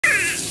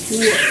You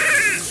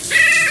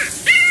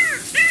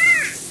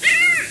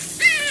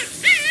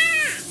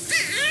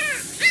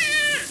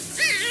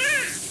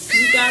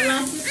got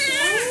lots of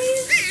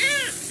toys?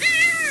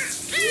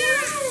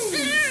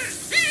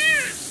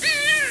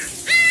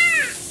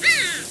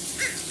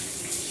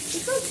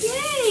 It's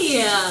okay.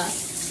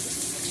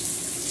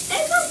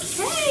 It's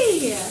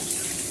okay.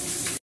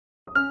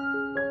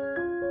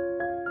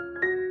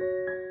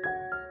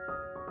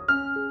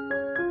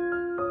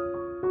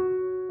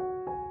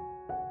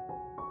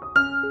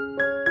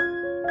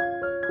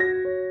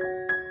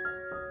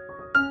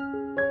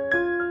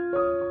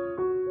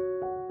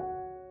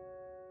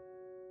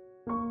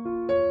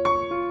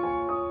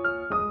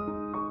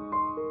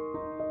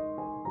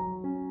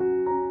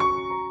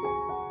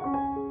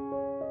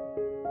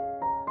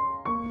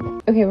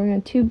 Okay, we're gonna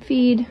tube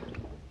feed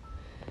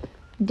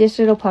this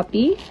little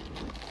puppy.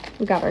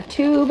 We got our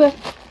tube,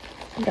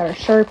 we got our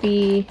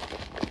Sharpie.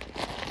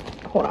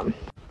 Hold on.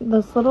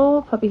 This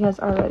little puppy has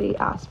already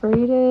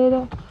aspirated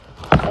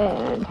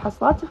and has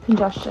lots of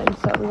congestion,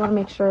 so we want to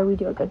make sure we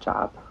do a good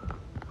job.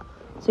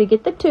 So you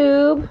get the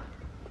tube.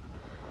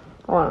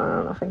 Oh, I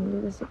don't know if I can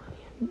do this.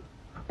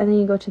 And then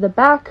you go to the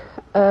back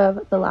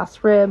of the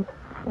last rib,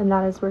 and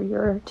that is where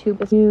your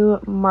tube is. You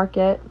mark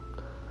it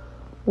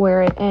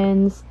where it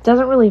ends.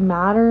 Doesn't really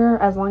matter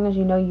as long as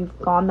you know you've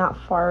gone that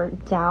far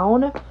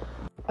down.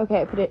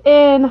 Okay, I put it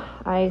in,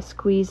 I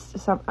squeezed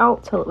some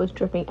out till it was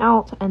dripping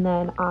out, and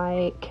then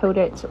I coat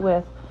it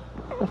with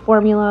the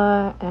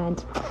formula.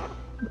 And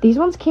these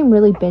ones came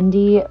really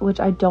bendy, which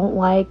I don't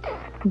like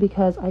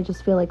because I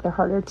just feel like they're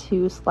harder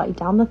to slide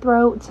down the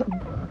throat.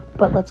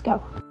 But let's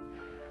go.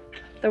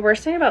 The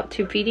worst thing about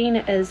tube feeding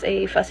is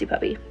a fussy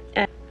puppy.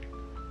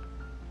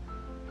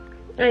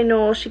 And I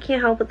know, she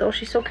can't help it though,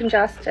 she's so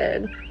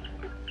congested.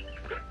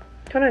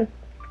 Come on.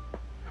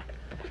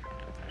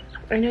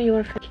 I know you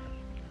want to.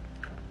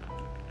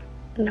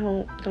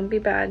 No, don't be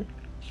bad.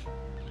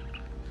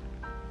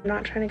 I'm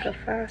not trying to go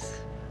fast.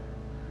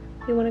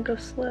 You want to go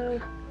slow.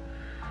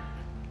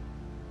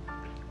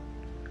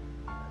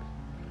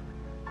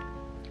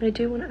 I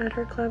do want to add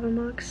her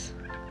Clavamux.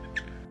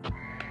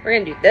 We're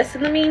gonna do this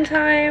in the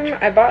meantime.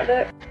 I bought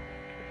the...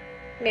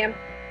 Ma'am.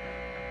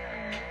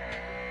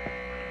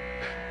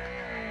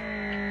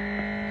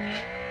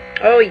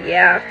 Oh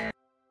yeah.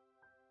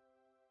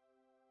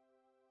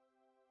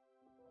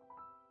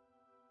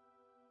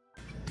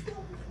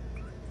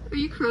 Are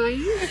you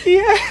crying?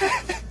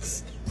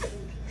 Yes!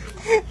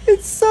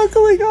 It's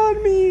suckling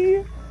on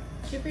me!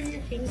 Give her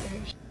your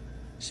fingers.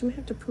 She might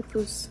have to poop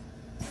loose.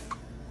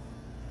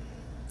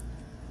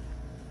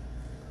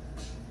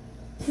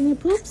 Any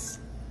poops?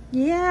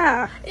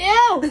 Yeah!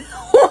 Ew!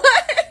 What?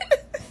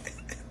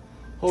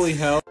 Holy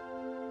hell.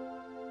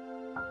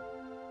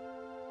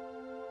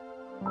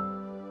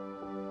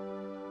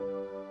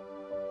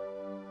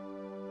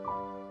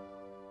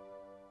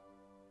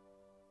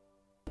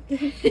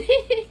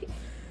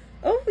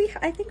 Oh,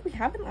 I think we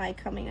have an eye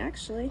coming,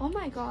 actually. Oh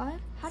my god.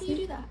 How do you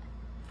do that?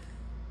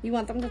 You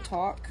want them to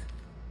talk,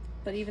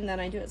 but even then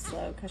I do it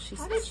slow because she's...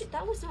 How did you...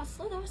 That was not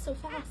slow, that was so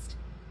fast.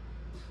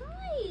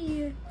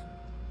 Hi!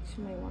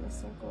 She might want to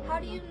circle. How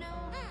do you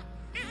know?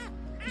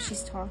 Because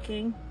she's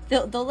talking.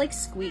 They'll like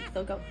squeak.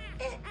 They'll go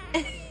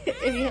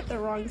if you hit the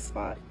wrong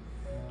spot.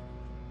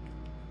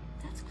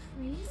 That's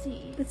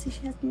crazy. But see,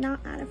 she has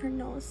not out of her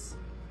nose.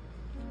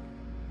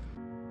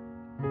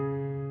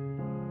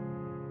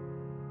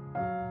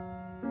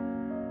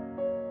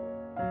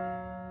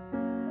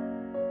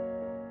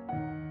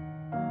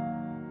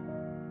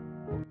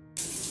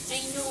 I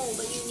know,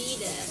 but you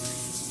need it.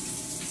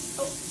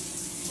 Oh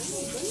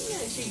my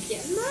goodness, you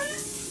getting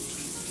that?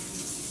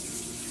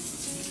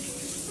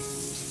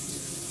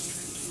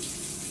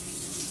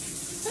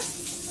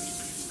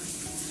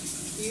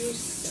 You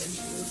so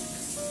cute.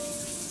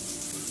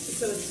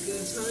 So it's go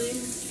time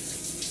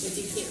if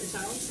you can't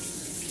tell.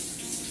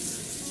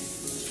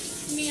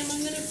 Ma'am,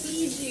 I'm gonna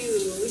feed you.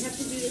 We have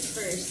to do this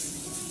first.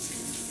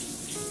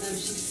 Oh,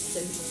 she's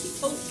so cute.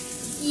 Oh,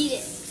 eat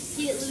it.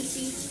 Eat it,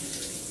 Lucy.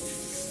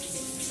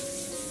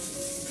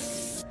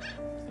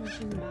 Oh,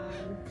 she's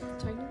mad.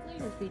 Technically,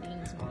 her feeding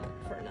is on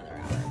for another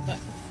hour, but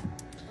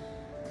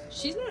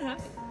she's not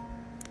happy.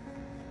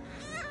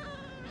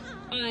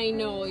 I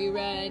know. You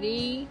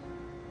ready?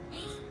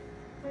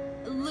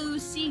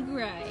 Lucy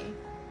Gray.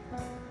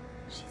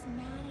 She's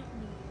mad at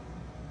me.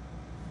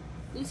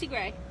 Lucy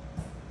Gray.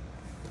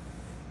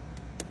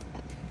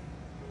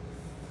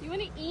 You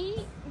want to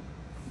eat?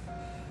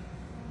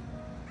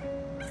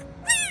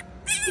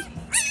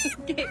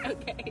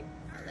 Okay.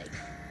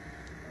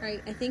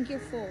 Alright, I think you're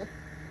full.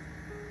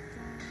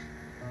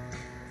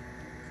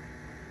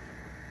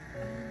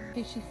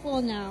 Okay, she's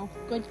full now.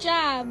 Good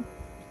job.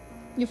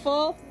 You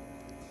full?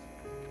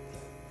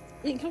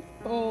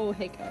 Oh,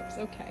 hiccups.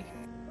 Okay.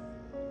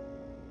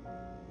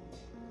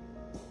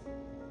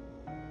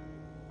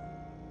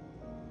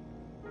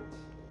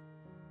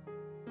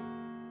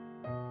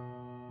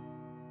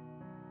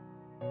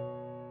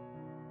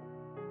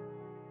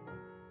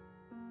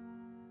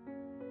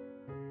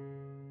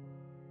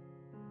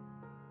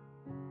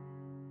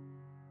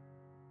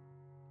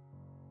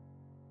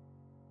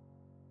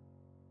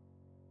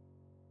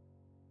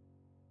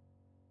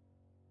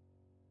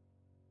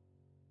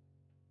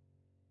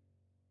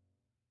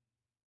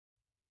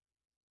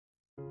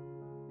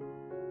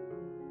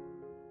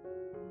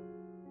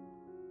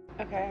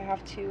 Okay, I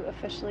have to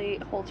officially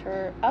hold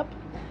her up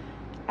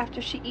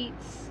after she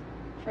eats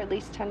for at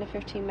least 10 to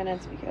 15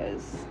 minutes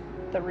because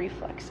the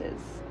reflex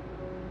is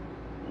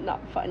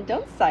not fun.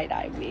 Don't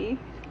side-eye me.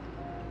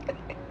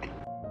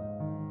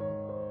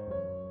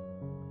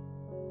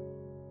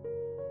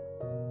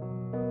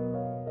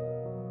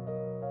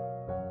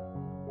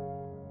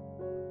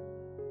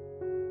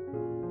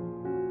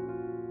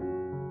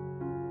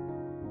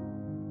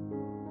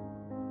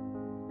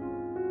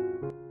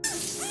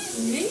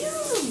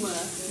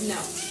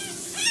 No.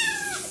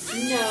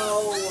 No.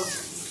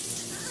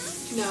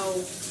 No.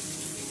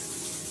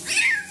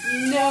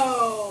 No.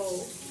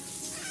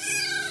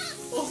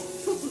 Oh,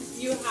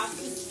 you have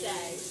to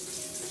stay.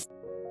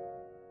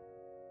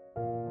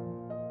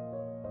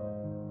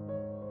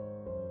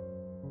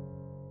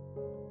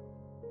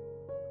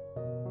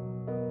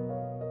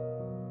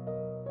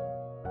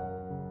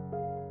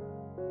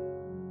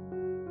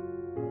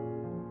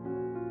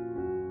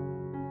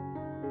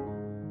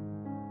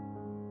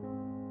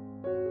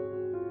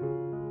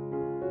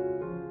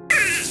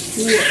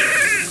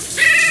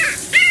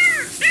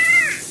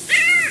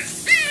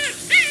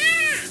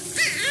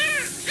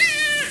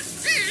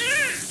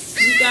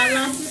 You got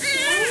lots of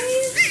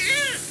toys?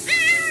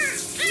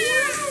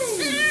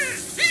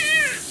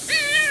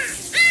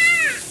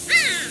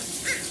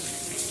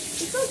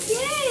 It's okay.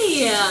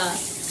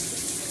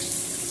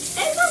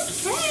 It's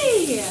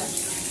okay.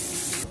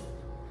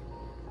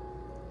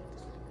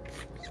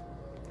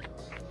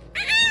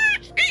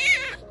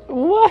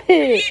 What?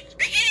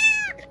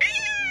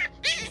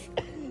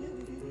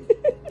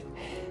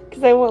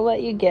 Because I won't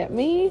let you get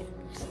me?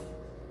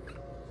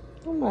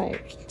 Oh my,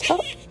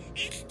 tough.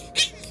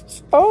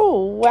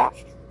 Oh wow,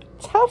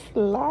 tough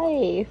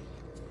life.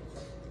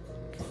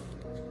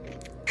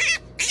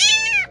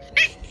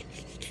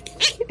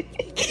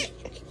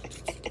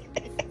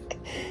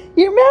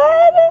 You're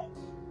mad?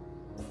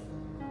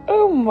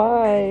 Oh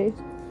my.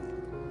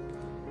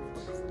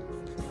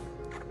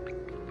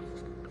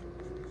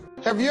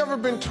 Have you ever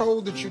been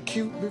told that you're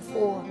cute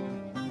before?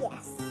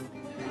 Yes.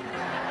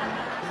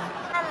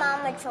 My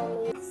mama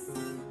told me.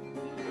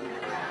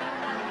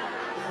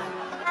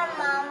 My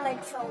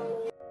mama told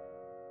me.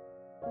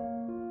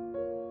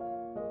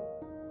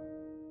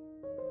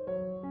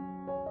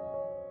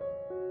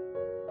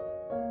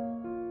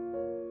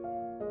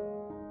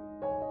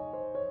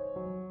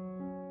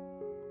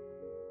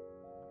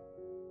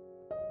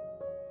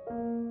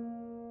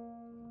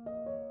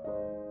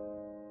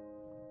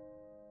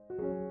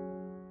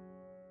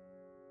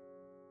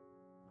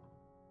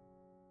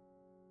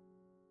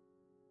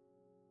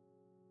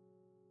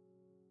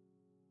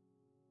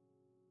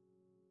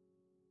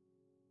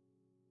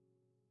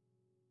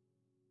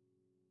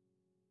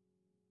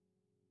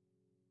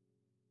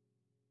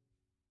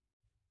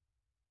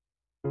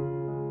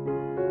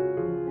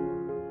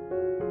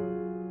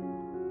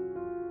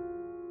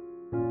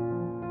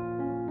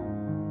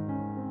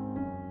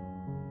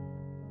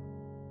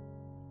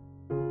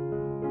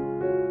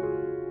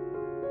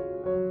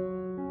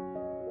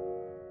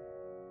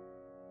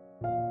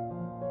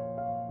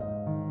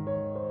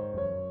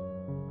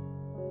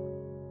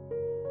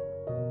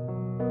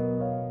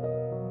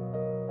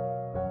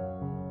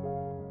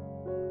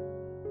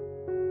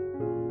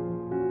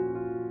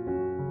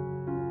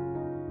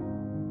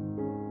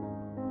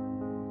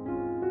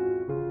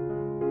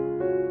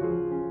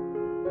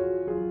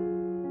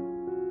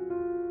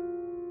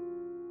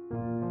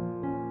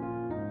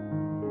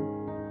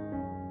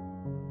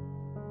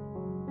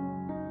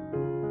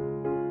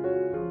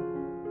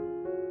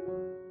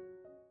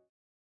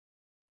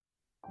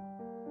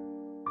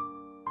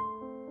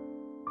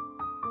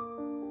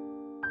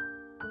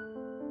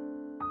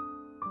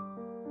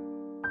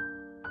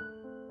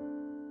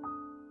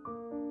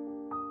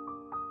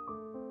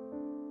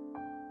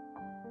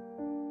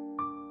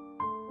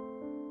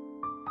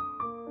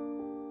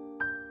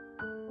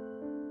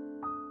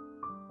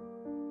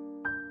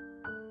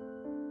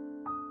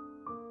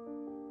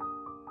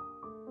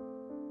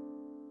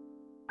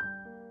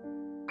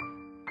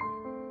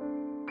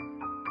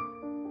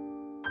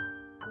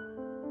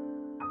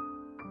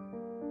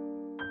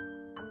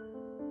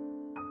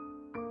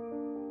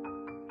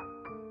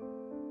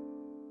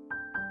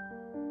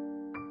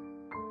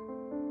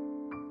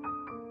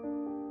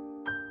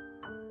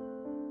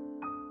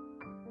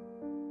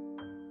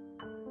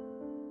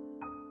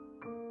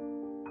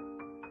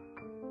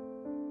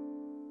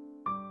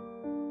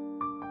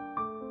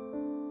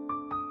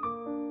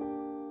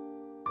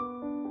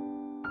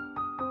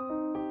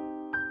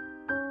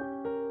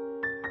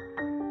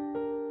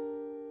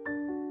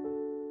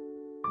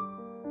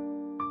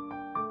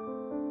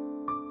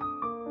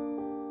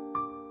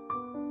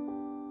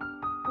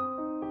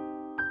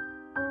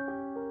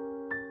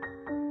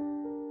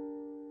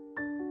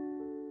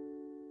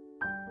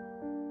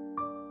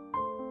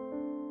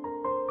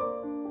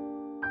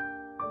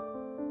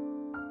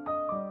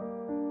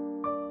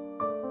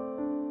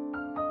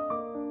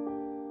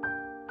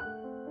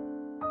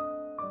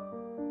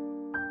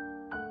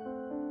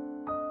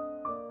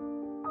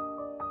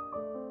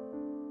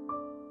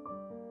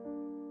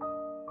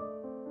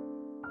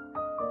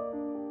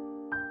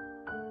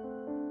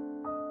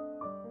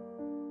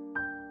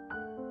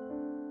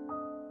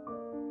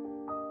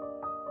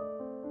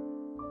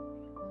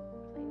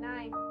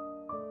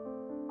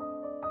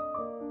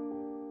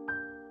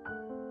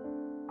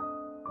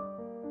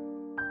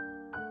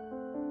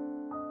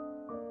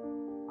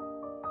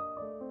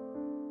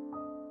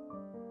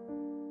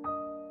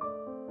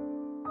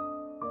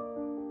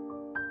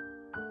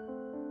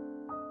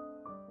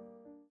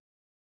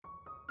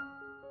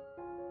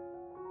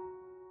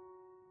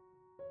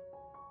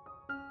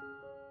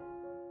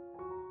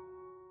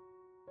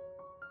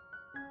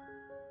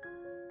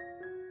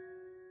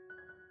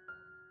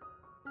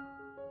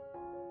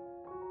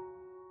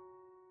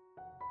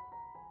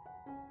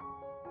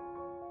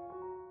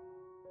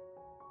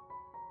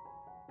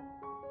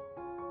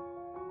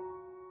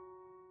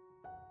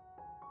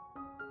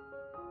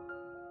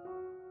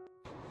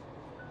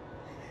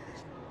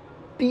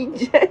 Be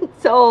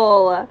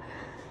gentle.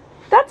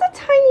 That's a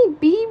tiny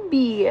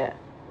baby.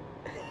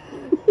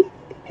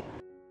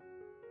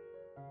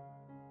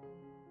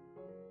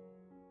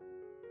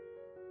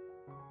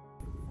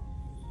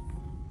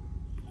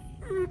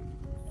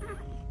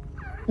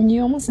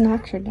 You almost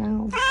knocked her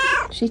down.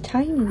 She's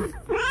tiny.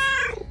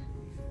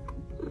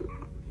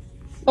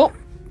 Oh,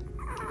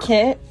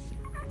 Kit.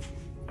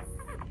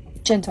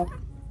 Gentle.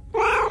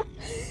 Why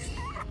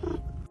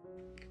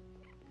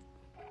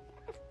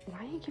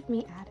do you give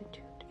me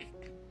attitude?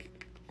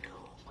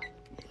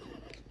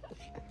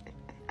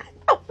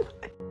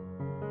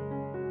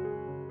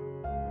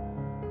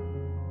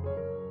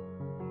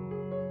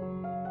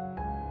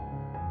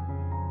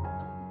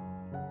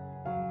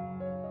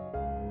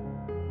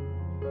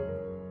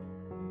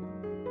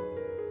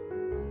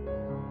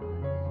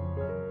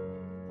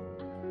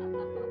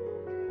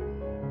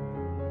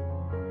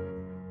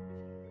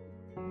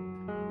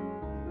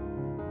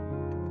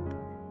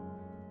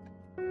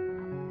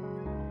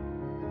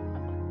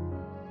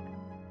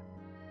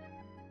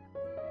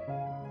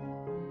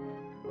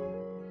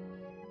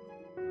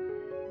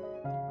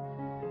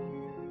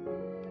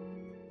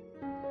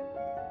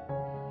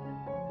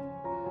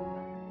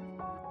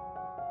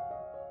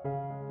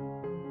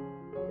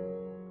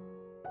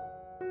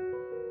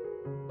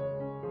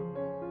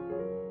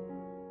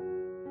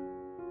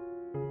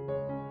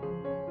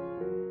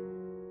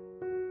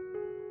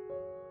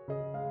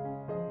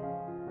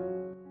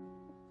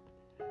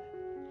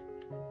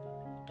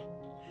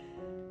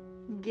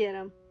 Get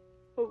him.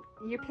 Oh,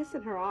 you're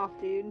pissing her off,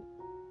 dude.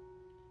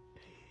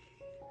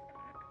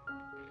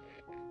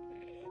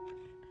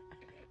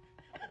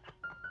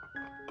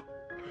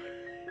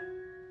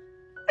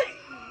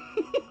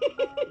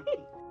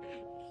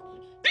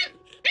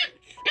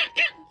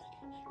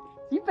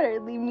 You better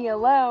leave me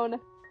alone.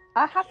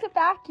 I have to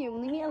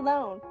vacuum. Leave me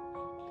alone.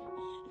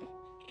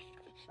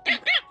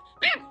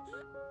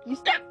 You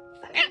stop.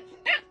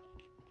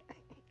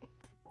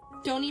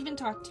 Don't even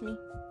talk to me.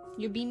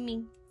 You're being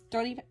mean.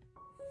 Don't even.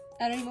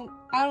 I don't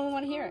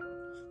want to hear it.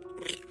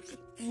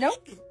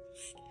 Nope.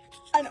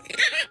 I don't.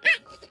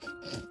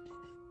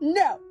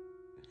 No.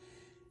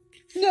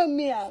 No,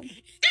 ma'am.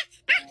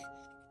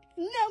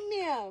 No,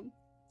 ma'am.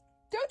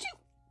 Don't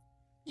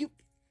you.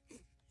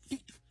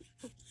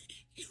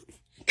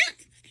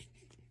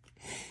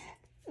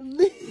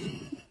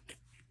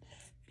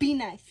 Be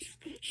nice.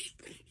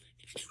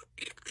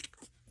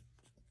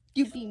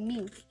 You be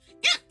mean.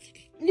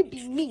 You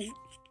be mean.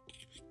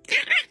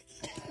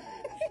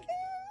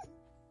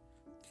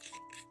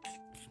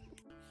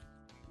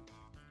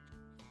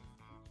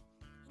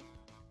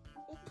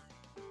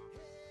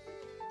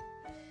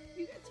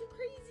 You got too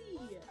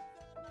crazy.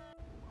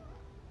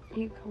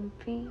 You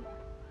comfy?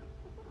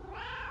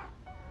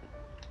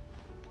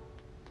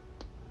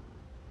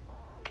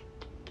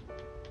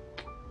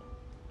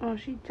 Oh,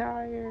 she's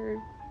tired.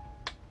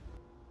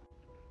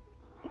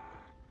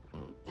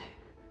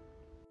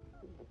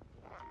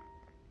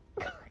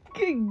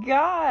 Good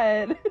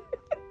God.